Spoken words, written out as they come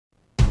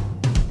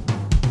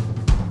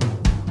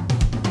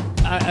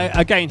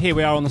again, here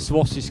we are on the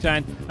Swarovski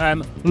stand.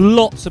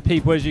 Lots of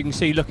people, as you can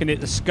see, looking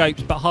at the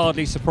scopes, but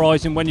hardly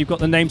surprising when you've got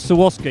the name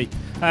Swarovski.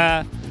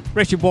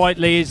 Richard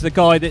Whiteley is the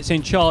guy that's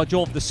in charge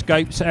of the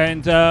scopes,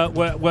 and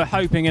we're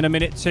hoping in a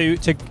minute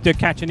to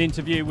catch an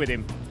interview with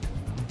him.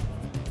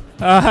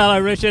 Hello,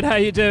 Richard. How are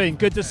you doing?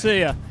 Good to see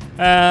you.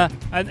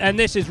 And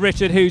this is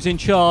Richard, who's in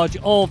charge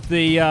of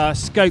the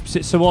scopes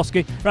at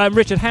Swarovski.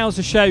 Richard, how's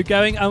the show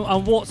going,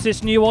 and what's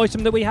this new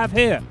item that we have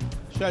here?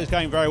 The show's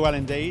going very well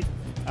indeed.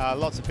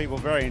 Lots of people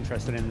very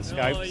interested in the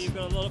scopes. Oh, you've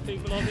got a lot of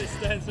people on this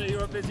stand, so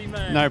you're a busy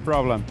man. No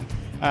problem.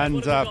 And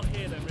what have we got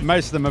here, then,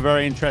 most of them are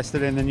very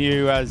interested in the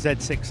new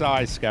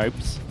Z6i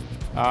scopes.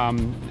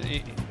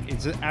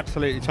 It's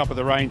absolutely top of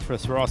the range for a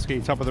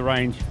Swarovski, top of the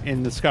range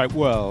in the scope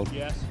world.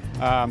 Yes.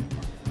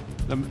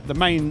 The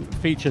main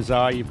features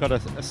are you've got a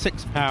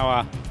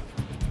 6-power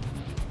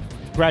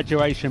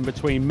graduation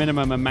between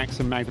minimum and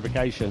maximum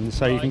magnification,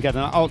 so you can get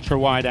an ultra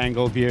wide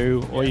angle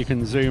view, or you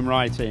can zoom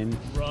right in.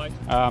 Right.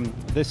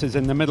 This is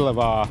in the middle of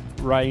our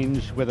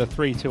range with a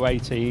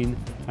 3-18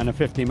 and a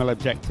 50mm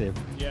objective.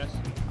 Yes.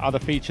 Other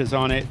features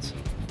on it,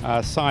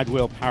 side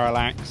wheel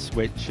parallax,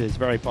 which is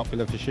very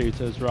popular for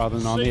shooters rather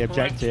than on the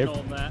objective.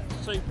 On that.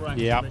 Super action,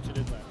 yep. Richard,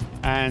 isn't it?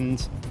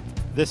 And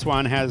this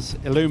one has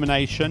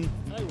illumination.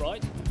 Oh,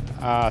 right.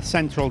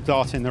 Central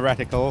dot in the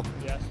reticle.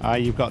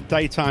 Yes. You've got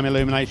daytime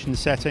illumination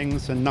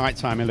settings and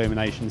nighttime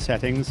illumination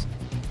settings.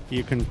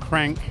 You can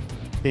crank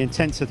the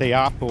intensity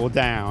up or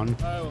down.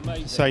 Oh,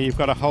 amazing. So you've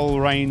got a whole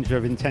range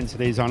of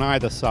intensities on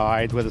either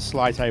side with a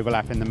slight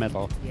overlap in the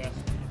middle. Yes.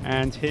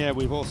 And here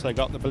we've also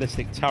got the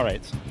ballistic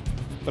turret.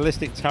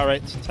 Ballistic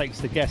turret takes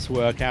the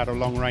guesswork out of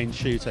long-range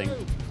shooting. Oh,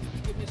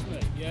 goodness me.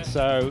 Yes.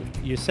 So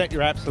you set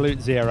your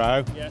absolute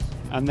zero, yes,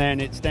 and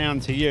then it's down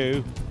to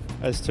you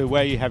as to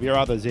where you have your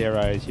other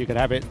zeros. You could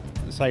have it,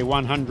 say,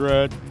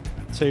 100,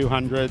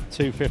 200,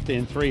 250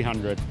 and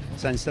 300.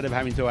 So instead of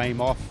having to aim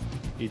off,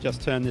 you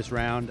just turn this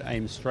round,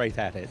 aim straight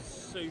at it.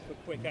 Super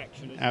quick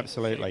action, isn't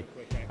Absolutely. it?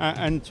 Super quick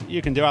action. And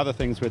you can do other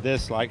things with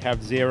this, like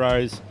have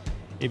zeros.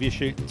 If you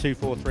shoot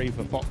 243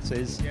 for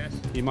foxes, yes,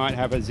 you might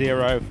have a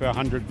 0 for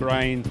 100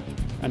 grain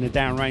and a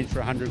downrange for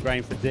 100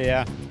 grain for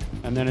deer,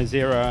 and then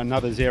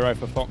another 0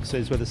 for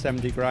foxes with a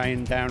 70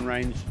 grain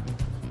downrange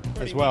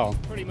as well.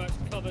 Pretty much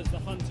covers the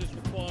hunter's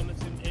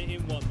requirements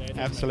in one there.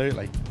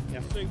 Absolutely.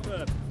 Yeah.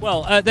 Superb.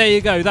 Well, there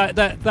you go.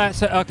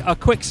 That's a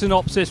quick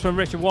synopsis from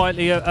Richard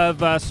Whiteley of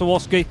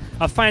Swarovski.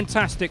 A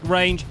fantastic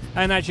range,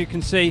 and as you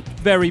can see,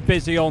 very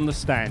busy on the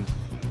stand.